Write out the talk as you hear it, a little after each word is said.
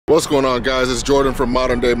What's going on, guys? It's Jordan from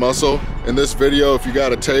Modern Day Muscle. In this video, if you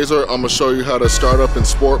got a Tazer, I'm gonna show you how to start up in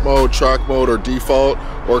sport mode, track mode, or default,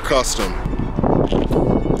 or custom.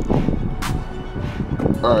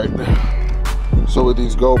 All right, so with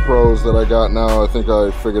these GoPros that I got now, I think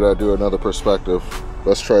I figured I'd do another perspective.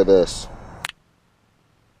 Let's try this.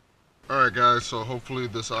 All right, guys, so hopefully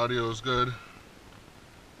this audio is good.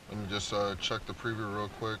 Let me just check the preview real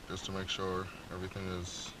quick just to make sure everything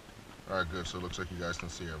is all right. Good, so it looks like you guys can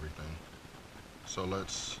see everything. So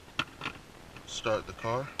let's start the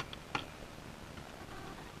car.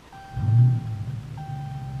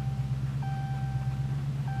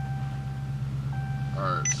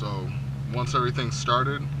 Alright, so once everything's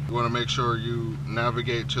started, you want to make sure you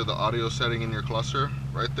navigate to the audio setting in your cluster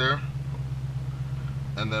right there.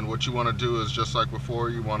 And then what you want to do is, just like before,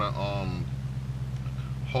 you want to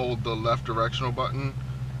hold the left directional button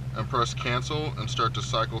and press cancel and start to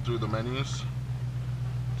cycle through the menus.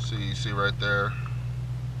 So you see right there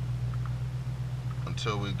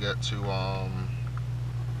until we get to oh,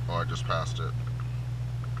 I just passed it.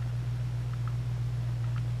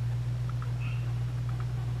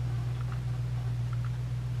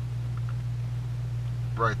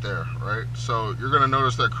 Right there, right? So you're gonna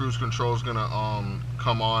notice that cruise control is gonna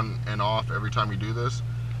come on and off every time you do this.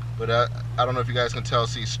 But I don't know if you guys can tell,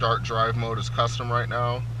 see, start drive mode is custom right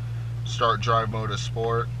now. Start drive mode is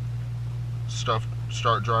sport.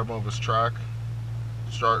 Start drive mode is track.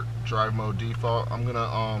 Start drive mode default. I'm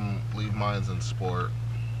gonna leave mine in sport.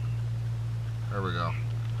 There we go.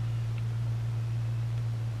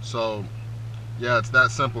 So yeah, it's that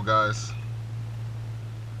simple, guys.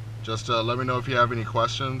 Just let me know if you have any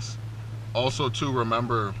questions. Also, too,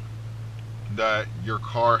 remember that your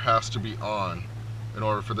car has to be on in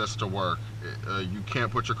order for this to work. You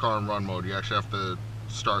can't put your car in run mode. You actually have to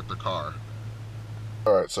start the car.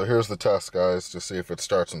 Alright, so here's the test, guys, to see if it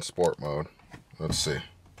starts in sport mode. Let's see.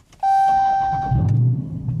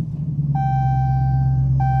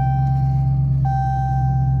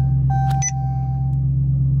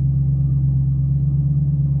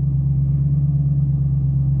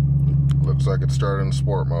 Looks like it started in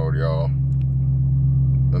sport mode, y'all.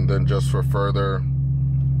 And then just for further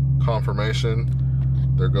confirmation,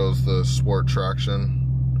 there goes the sport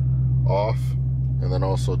traction off. And then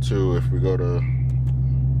also too, if we go to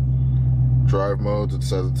drive modes, it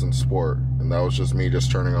says it's in sport. And that was just me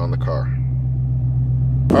just turning on the car.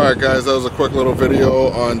 Alright, guys, that was a quick little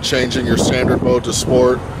video on changing your standard mode to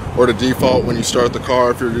sport or to default when you start the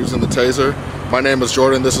car if you're using the Tazer. My name is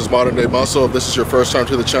Jordan, this is Modern Day Muscle. If this is your first time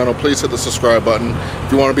to the channel, please hit the subscribe button.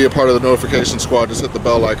 If you want to be a part of the notification squad, just hit the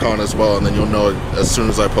bell icon as well, and then you'll know as soon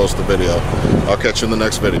as I post the video. I'll catch you in the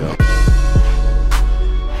next video.